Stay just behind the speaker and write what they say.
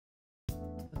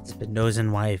Spindos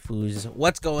and waifus.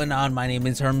 What's going on? My name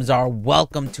is HERMSAUR.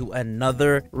 Welcome to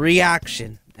another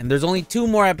reaction. And there's only 2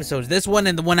 more episodes. This one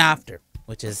and the one after,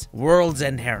 which is World's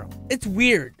End Harem. It's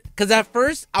weird, because at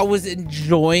first I was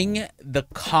enjoying the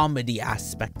comedy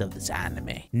aspect of this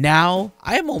anime. Now,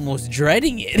 I am almost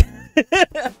dreading it.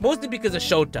 Mostly because of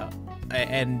Shota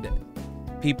and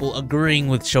people agreeing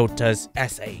with Shota's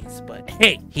essays. But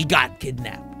hey, he got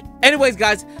kidnapped. Anyways,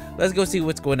 guys, let's go see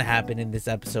what's going to happen in this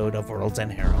episode of World's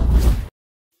End Harem.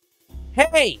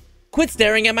 Hey, quit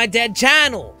staring at my dead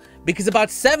channel, because about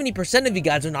 70% of you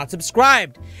guys are not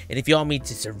subscribed. And if you want me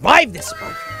to survive this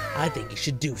month, I think you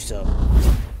should do so.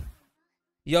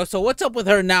 Yo, so what's up with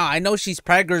her now? I know she's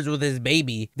preggers with his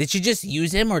baby. Did she just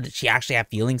use him, or did she actually have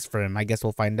feelings for him? I guess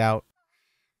we'll find out.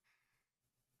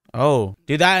 Oh,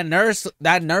 dude, that nurse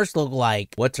looked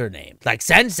like, what's her name? Like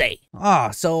Sensei. Oh,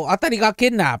 so I thought he got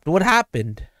kidnapped. What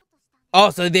happened? Oh,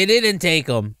 so they didn't take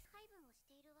him.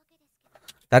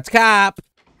 That's cap.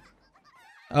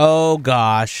 Oh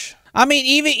gosh. I mean,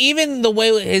 even the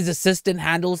way his assistant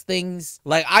handles things,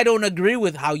 like, I don't agree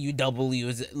with how UW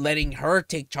is letting her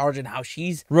take charge and how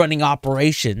she's running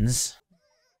operations.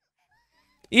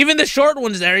 Even the short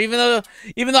one's there, even though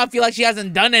I feel like she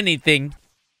hasn't done anything.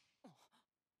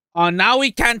 Oh, now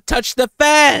we can't touch the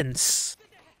fence.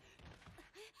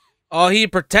 Oh, he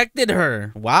protected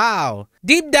her. Wow.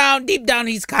 Deep down,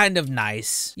 he's kind of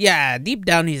nice. Yeah, deep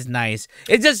down, he's nice.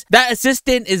 It's just, that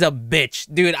assistant is a bitch.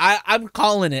 Dude, I'm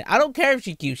calling it. I don't care if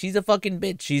she's cute. She's a fucking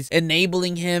bitch. She's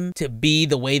enabling him to be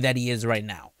the way that he is right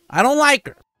now. I don't like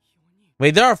her.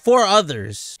 Wait, there are 4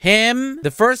 others. Him,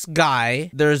 the first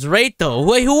guy. There's Reito.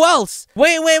 Wait, who else?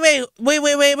 Wait,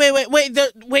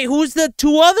 who's the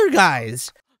 2 other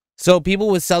guys? So people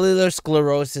with cellular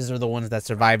sclerosis are the ones that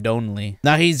survived only.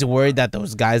 Now he's worried that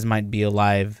those guys might be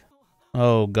alive.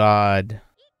 Oh God.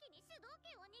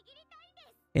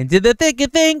 Into the thick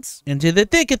of things. Into the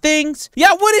thick of things.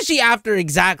 Yeah, what is she after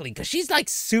exactly? Because she's like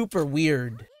super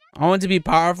weird. I want to be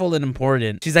powerful and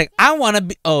important. She's like, I want to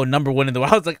be, oh, #1 in the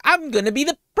world. I was like, I'm going to be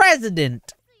the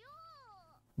president.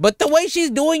 But the way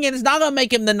she's doing it is not going to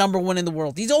make him the #1 in the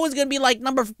world. He's always going to be like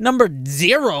number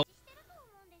 0.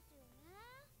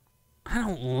 I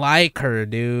don't like her,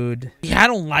 dude. Yeah, I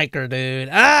don't like her, dude.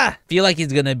 I feel like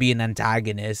he's gonna be an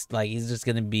antagonist. Like, he's just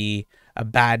gonna be a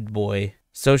bad boy.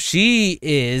 So she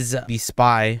is the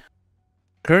spy.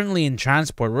 Currently in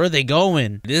transport. Where are they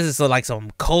going? This is like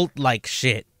some cult-like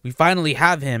shit. We finally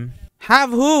have him. Have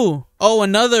who? Oh,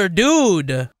 another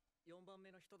dude.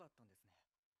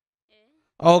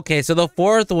 Okay, so the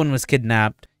 4th one was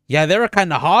kidnapped. Yeah, they were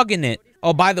kind of hogging it.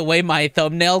 Oh, by the way, my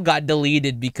thumbnail got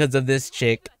deleted because of this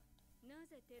chick.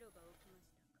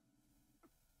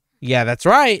 Yeah, that's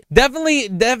right. Definitely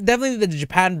the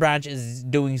Japan branch is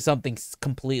doing something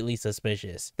completely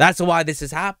suspicious. That's why this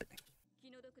is happening.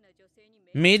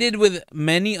 Mated with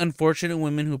many unfortunate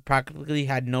women who practically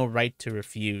had no right to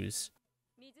refuse.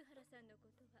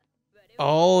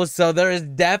 Oh, so there's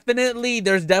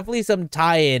definitely some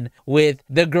tie-in with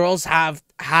the girls have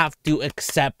to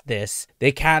accept this.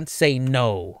 They can't say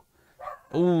no.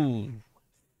 Ooh.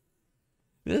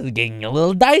 This is getting a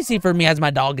little dicey for me as my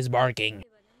dog is barking.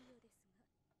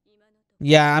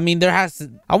 Yeah, I mean, I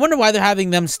wonder why they're having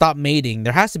them stop mating.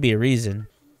 There has to be a reason.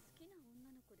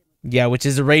 Yeah, which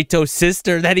is Reito's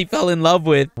sister that he fell in love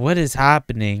with. What is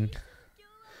happening?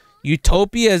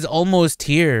 Utopia is almost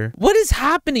here. What is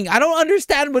happening? I don't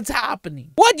understand what's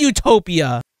happening. What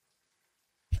Utopia?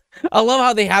 I love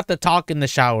how they have to talk in the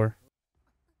shower.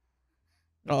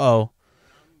 Uh-oh.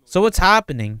 So what's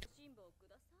happening?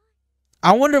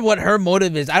 I wonder what her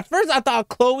motive is. At first, I thought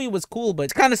Chloe was cool, but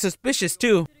it's kind of suspicious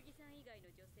too.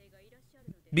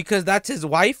 Because that's his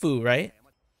waifu, right?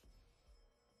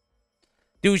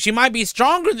 Dude, she might be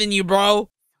stronger than you, bro.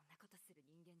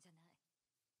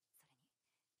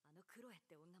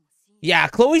 Yeah,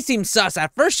 Chloe seems sus.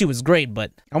 At first, she was great,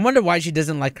 but I wonder why she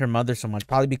doesn't like her mother so much.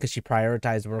 Probably because she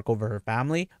prioritized work over her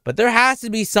family. But there has to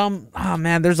be some... Oh,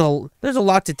 man, there's a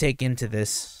lot to take into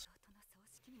this.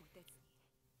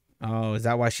 Oh, is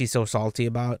that why she's so salty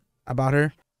about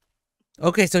her?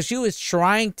 Okay, so she was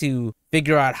trying to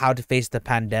figure out how to face the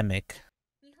pandemic.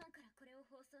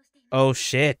 Oh,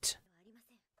 shit.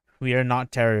 We are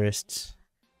not terrorists.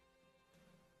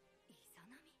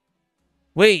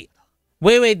 Wait,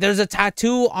 there's a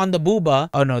tattoo on the booba.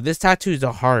 Oh, no, this tattoo is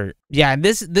a heart. Yeah,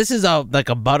 this is like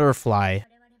a butterfly.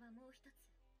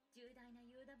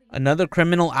 Another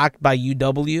criminal act by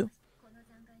UW.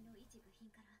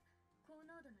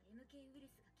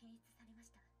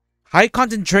 High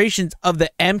concentrations of the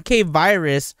MK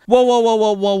virus.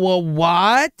 Whoa,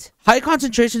 what? High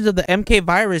concentrations of the MK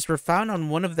virus were found on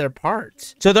one of their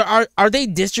parts. So are they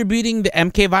distributing the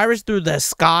MK virus through the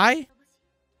sky?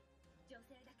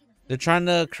 They're trying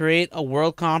to create a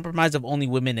world compromise of only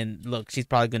women, and look, she's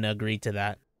probably gonna agree to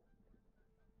that.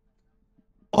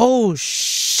 Oh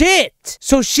shit!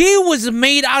 So she was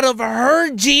made out of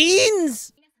her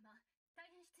genes?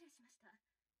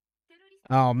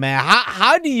 Oh man,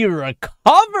 how do you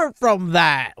recover from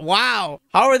that? Wow.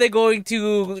 How are they going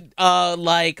to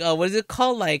what is it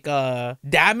called? Like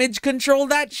damage control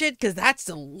that shit? Cause that's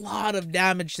a lot of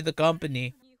damage to the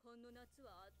company.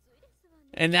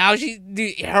 And now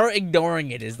her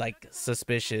ignoring it is like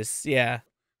suspicious. Yeah.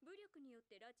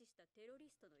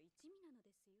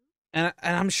 And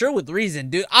I'm sure with reason,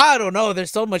 dude. I don't know.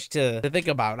 There's so much to think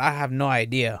about. I have no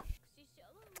idea.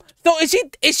 So is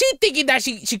she thinking that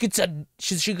she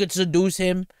could seduce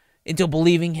him into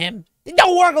believing him? It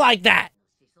don't work like that.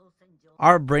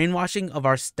 Our brainwashing of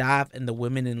our staff and the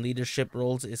women in leadership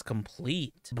roles is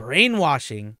complete.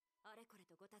 Brainwashing.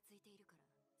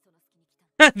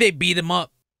 They beat him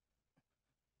up.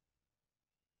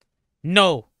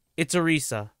 No, it's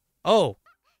Arisa. Oh.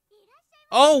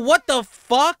 Oh, what the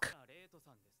fuck?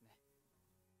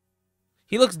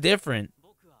 He looks different.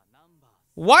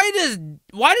 Why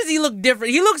does he look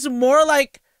different? He looks more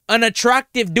like an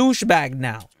attractive douchebag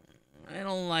now. I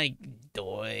don't like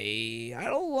Doi. I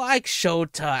don't like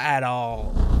Shota at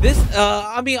all. This,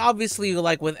 I mean, obviously,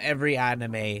 like with every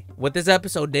anime, what this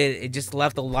episode did, it just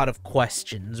left a lot of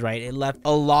questions, right? It left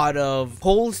a lot of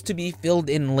holes to be filled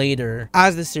in later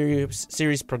as the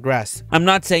series progressed. I'm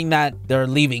not saying that they're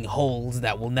leaving holes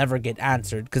that will never get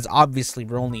answered, because obviously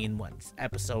we're only in what,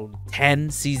 episode 10,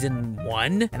 season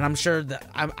 1, and I'm sure that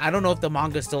I don't know if the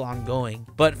manga is still ongoing,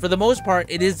 but for the most part,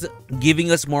 it is giving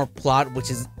us more plot,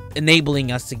 which is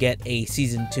enabling us to get a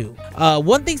season 2.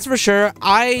 One thing's for sure,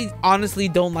 I honestly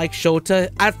don't like Shota.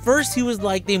 At first, he was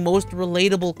like the most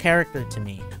relatable character to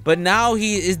me, but now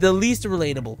he is the least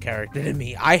relatable character to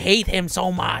me. I hate him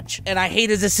so much, and I hate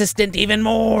his assistant even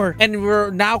more. And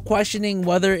we're now questioning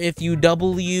whether if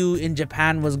UW in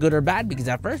Japan was good or bad, because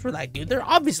at first we're like, dude, they're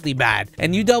obviously bad,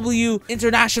 and UW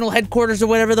International Headquarters or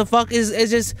whatever the fuck is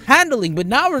just handling. But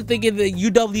now we're thinking the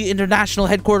UW International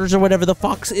Headquarters or whatever the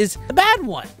fuck is the bad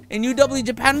one, and UW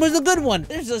Japan was the good one.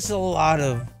 There's just a lot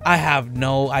of, I have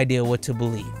no idea what to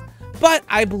believe. But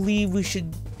I believe we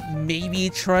should maybe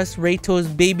trust Reito's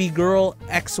baby girl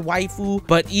ex-waifu,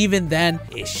 but even then,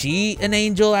 is she an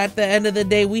angel at the end of the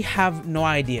day? We have no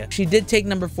idea. She did take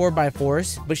number 4 by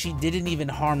force, but she didn't even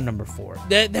harm number 4.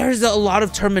 There's a lot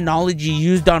of terminology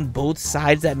used on both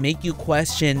sides that make you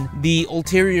question the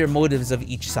ulterior motives of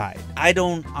each side. I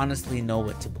don't honestly know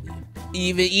what to believe.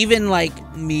 Even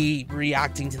like me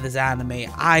reacting to this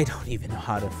anime, I don't even know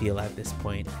how to feel at this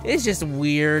point. It's just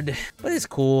weird, but it's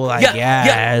cool, I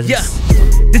guess.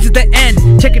 This is the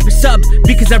end. Check it for sub,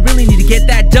 because I really need to get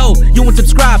that dough. You won't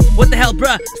subscribe? What the hell,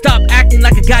 bruh? Stop acting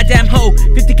like a goddamn hoe.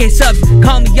 50k subs,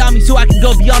 call me Yami so I can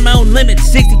go beyond my own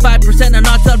limits. 65% are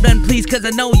not subbed, and please, cause I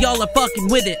know y'all are fucking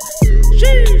with it.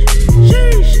 Sheesh.